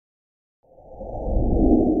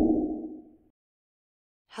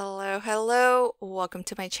Hello, welcome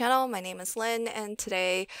to my channel. My name is Lynn, and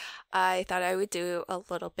today I thought I would do a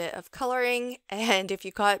little bit of coloring. And if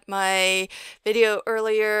you caught my video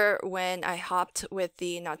earlier when I hopped with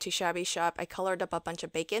the Not Too Shabby shop, I colored up a bunch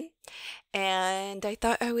of bacon. And I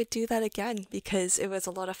thought I would do that again because it was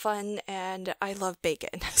a lot of fun and I love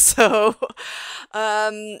bacon. So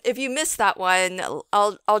if you missed that one,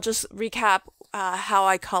 I'll just recap how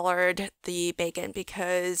I colored the bacon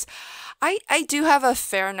because I do have a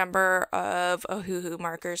fair number of Ohuhu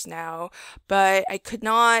markers now, but I could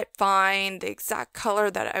not find the exact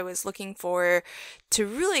color that I was looking for to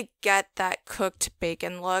really get that cooked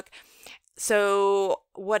bacon look. So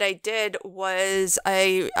what I did was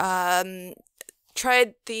I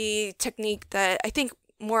tried the technique that I think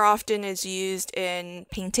more often is used in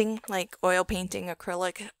painting, like oil painting,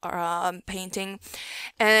 acrylic painting,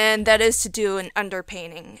 and that is to do an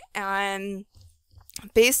underpainting. And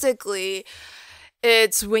basically,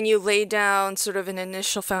 it's when you lay down sort of an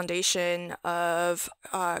initial foundation of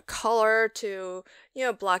color to,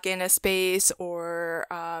 block in a space or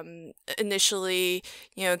initially,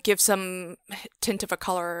 give some tint of a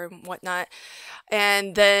color and whatnot.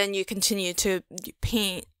 And then you continue to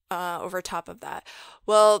paint over top of that.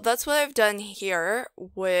 Well, that's what I've done here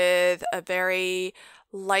with a very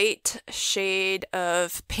light shade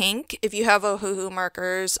of pink. If you have Ohuhu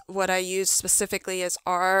markers, what I use specifically is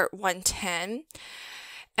R110.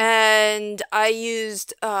 And I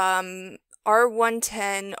used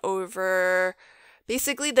R110 over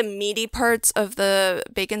basically the meaty parts of the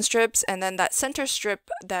bacon strips, and then that center strip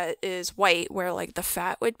that is white where like the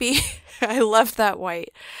fat would be. I love that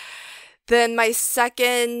white. Then my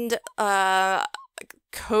second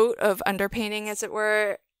coat of underpainting, as it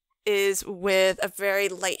were, is with a very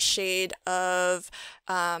light shade of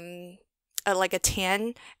like a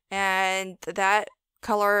tan, and that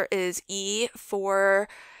color is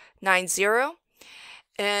E490.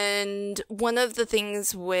 And one of the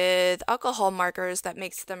things with alcohol markers that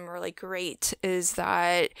makes them really great is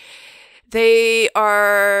that they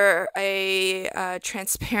are a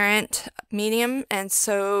transparent medium, and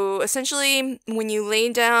so essentially when you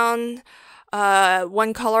lay down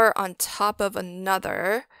one color on top of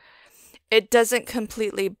another, it doesn't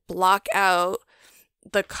completely block out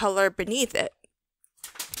the color beneath it.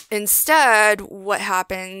 Instead, what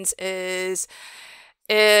happens is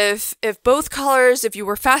if both colors, if you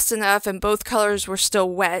were fast enough and both colors were still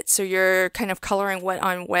wet, so you're kind of coloring wet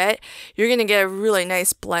on wet, you're going to get a really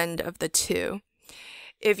nice blend of the two.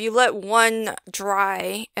 If you let one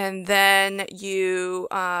dry and then you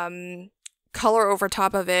color over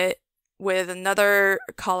top of it with another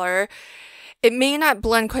color, it may not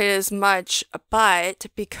blend quite as much, but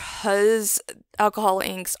because alcohol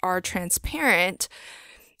inks are transparent,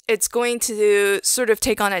 it's going to sort of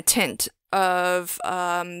take on a tint of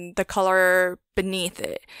the color beneath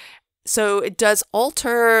it. So it does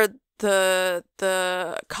alter the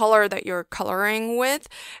color that you're coloring with,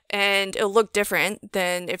 and it'll look different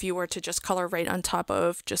than if you were to just color right on top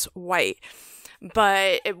of just white.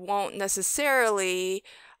 But it won't necessarily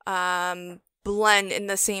blend in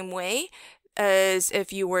the same way as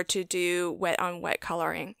if you were to do wet on wet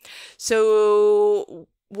coloring. So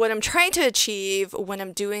what I'm trying to achieve when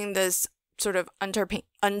I'm doing this sort of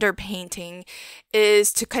underpainting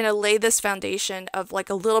is to kind of lay this foundation of like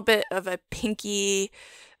a little bit of a pinky,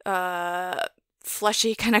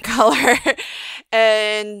 fleshy kind of color,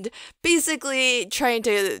 and basically trying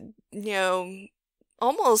to,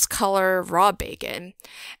 almost color raw bacon.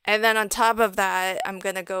 And then on top of that, I'm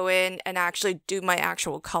going to go in and actually do my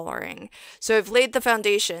actual coloring. So I've laid the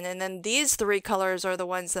foundation, and then these three colors are the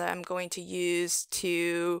ones that I'm going to use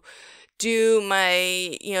to do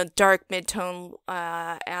my, dark midtone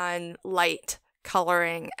and light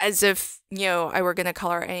coloring as if, I were going to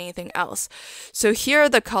color anything else. So here are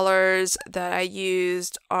the colors that I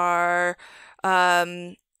used are,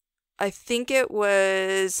 I think it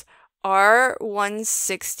was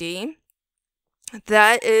R160.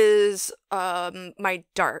 That is my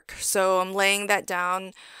dark. So I'm laying that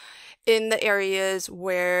down in the areas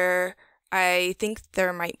where I think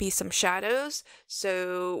there might be some shadows.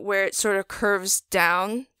 So where it sort of curves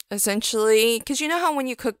down, essentially, because you know how when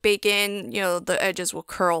you cook bacon, the edges will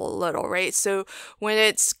curl a little, right? So when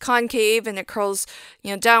it's concave and it curls,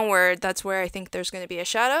 downward, that's where I think there's going to be a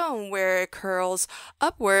shadow, and where it curls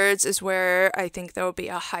upwards is where I think there will be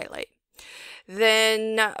a highlight.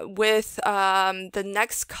 Then with the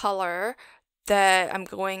next color that I'm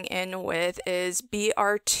going in with is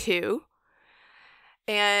BR2.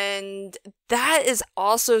 And that is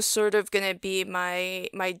also sort of going to be my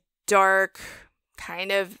dark,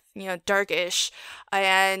 kind of, darkish.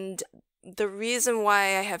 And the reason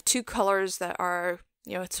why I have two colors that are,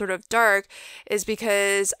 sort of dark is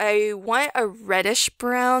because I want a reddish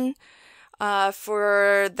brown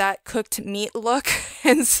for that cooked meat look.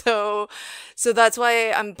 And so that's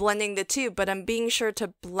why I'm blending the two, but I'm being sure to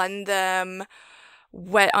blend them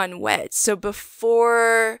wet on wet. So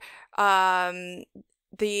before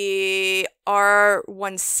the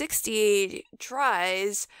R160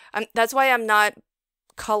 dries, that's why I'm not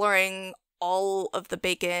coloring all of the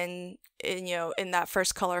bacon in that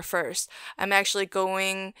first color first. I'm actually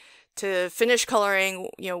going to finish coloring,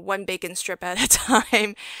 one bacon strip at a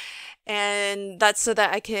time. And that's so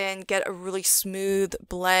that I can get a really smooth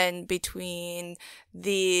blend between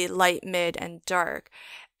the light, mid, and dark.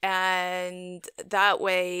 And that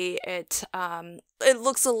way it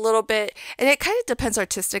looks a little bit, and it kind of depends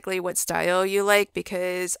artistically what style you like,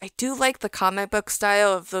 because I do like the comic book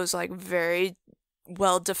style of those like very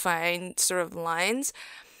well-defined sort of lines,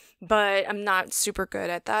 but I'm not super good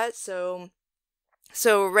at that. So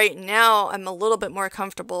right now I'm a little bit more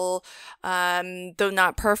comfortable, though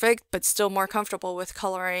not perfect, but still more comfortable with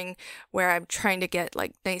coloring where I'm trying to get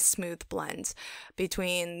like nice smooth blends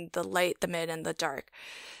between the light, the mid, and the dark.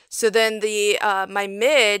 So then my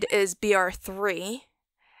mid is BR3,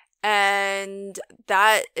 and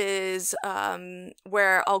that is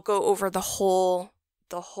where I'll go over the whole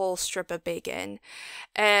strip of bacon.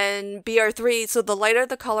 And BR3, so the lighter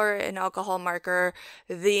the color in alcohol marker,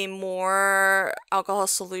 the more alcohol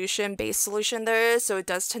solution, base solution there is. So it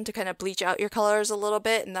does tend to kind of bleach out your colors a little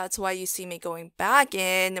bit. And that's why you see me going back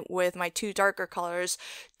in with my two darker colors,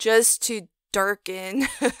 just to darken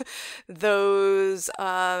those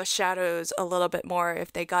shadows a little bit more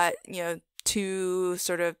if they got, too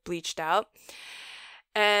sort of bleached out.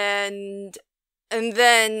 And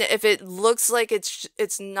then if it looks like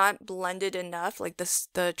it's not blended enough, like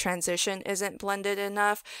the transition isn't blended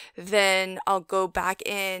enough, then I'll go back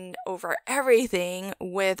in over everything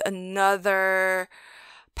with another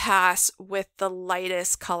pass with the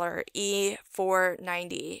lightest color,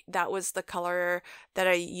 E490. That was the color that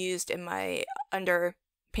I used in my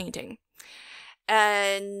underpainting.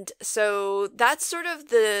 And so that's sort of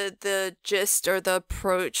the gist or the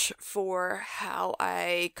approach for how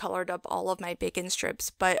I colored up all of my bacon strips.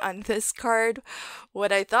 But on this card,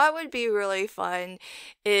 what I thought would be really fun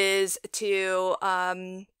is to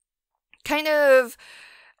kind of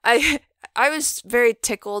I was very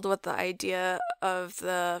tickled with the idea of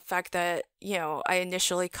the fact that, I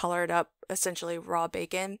initially colored up essentially raw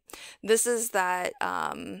bacon. This is that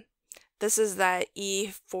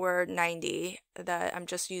E490 that I'm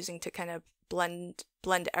just using to kind of blend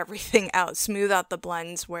everything out, smooth out the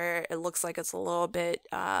blends where it looks like it's a little bit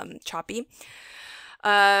choppy.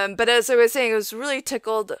 But as I was saying, I was really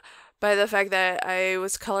tickled by the fact that I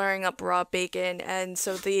was coloring up raw bacon, and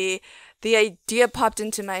so the idea popped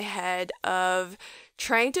into my head of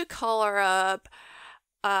trying to color up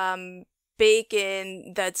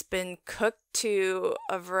bacon that's been cooked to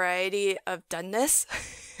a variety of doneness.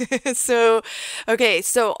 So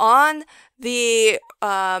on the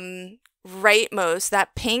rightmost,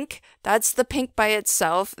 that pink, that's the pink by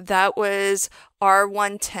itself. That was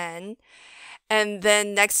R110. And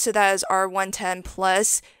then next to that is R110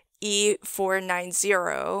 plus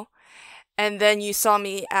E490. And then you saw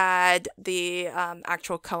me add the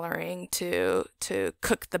actual coloring to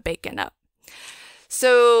cook the bacon up.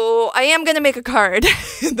 So I am going to make a card.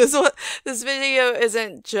 This video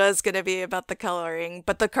isn't just going to be about the coloring,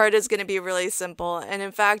 but the card is going to be really simple. And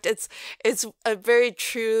in fact, it's a very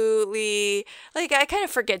truly, like, I kind of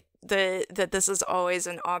forget that this is always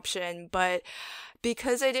an option, but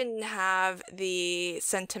because I didn't have the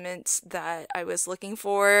sentiments that I was looking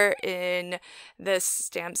for in this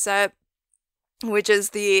stamp set, which is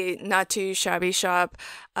the Not Too Shabby Shop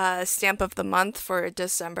stamp of the month for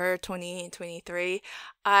December 2023,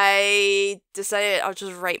 I decided I'll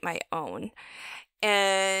just write my own.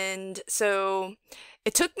 And so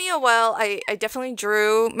it took me a while. I definitely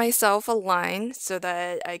drew myself a line so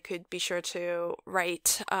that I could be sure to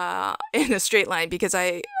write in a straight line, because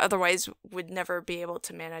I otherwise would never be able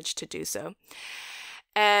to manage to do so.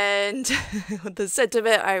 And the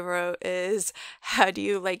sentiment I wrote is, how do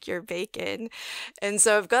you like your bacon? And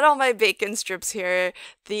so I've got all my bacon strips here.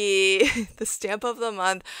 The stamp of the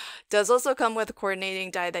month does also come with a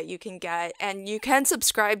coordinating die that you can get, and you can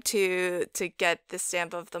subscribe to get the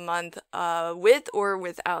stamp of the month with or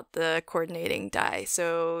without the coordinating die.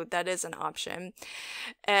 So that is an option.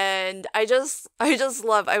 And I just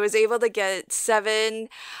love, I was able to get 7.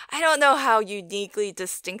 I don't know how uniquely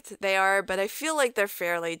distinct they are, but I feel like they're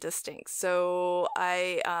fairly distinct. So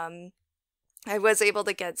I was able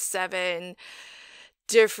to get 7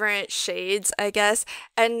 different shades, I guess.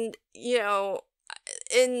 And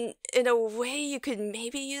in a way you could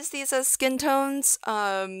maybe use these as skin tones.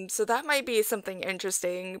 So that might be something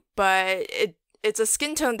interesting, but it's a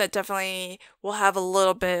skin tone that definitely will have a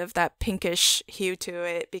little bit of that pinkish hue to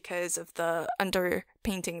it because of the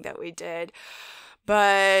underpainting that we did.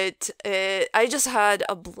 But I just had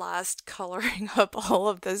a blast coloring up all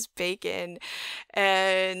of this bacon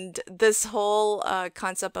and this whole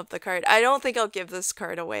concept of the card. I don't think I'll give this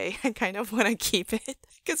card away. I kind of want to keep it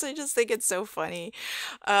because I just think it's so funny.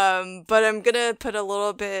 But I'm gonna put a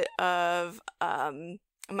little bit of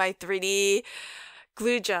my 3D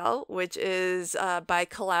glue gel, which is by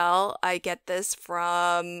Kalal. I get this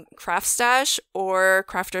from Craft Stash or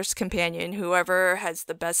Crafter's Companion, whoever has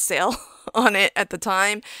the best sale on it at the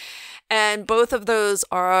time. And both of those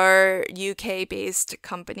are UK based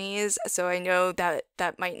companies, so I know that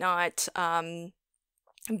that might not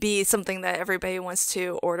be something that everybody wants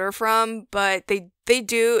to order from, but they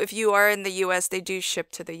do. If you are in the US, they do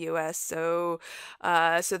ship to the US, so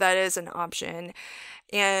that is an option.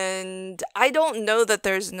 And I don't know that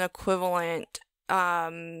there's an equivalent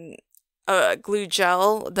glue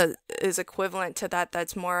gel that is equivalent to that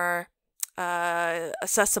that's more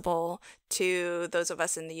accessible to those of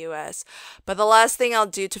us in the US. But the last thing I'll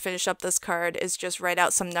do to finish up this card is just write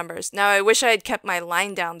out some numbers. Now, I wish I had kept my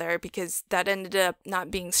line down there because that ended up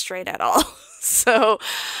not being straight at all. So,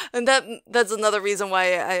 and that's another reason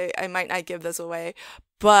why I might not give this away.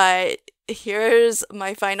 But here's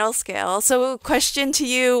my final scale. So, question to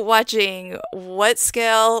you watching, what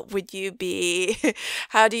scale would you be?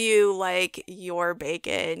 How do you like your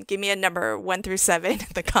bacon? Give me a number 1 through 7 in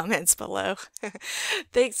the comments below.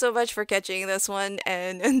 Thanks so much for catching this one,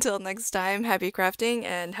 and until next time, happy crafting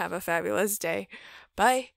and have a fabulous day.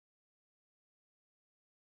 Bye.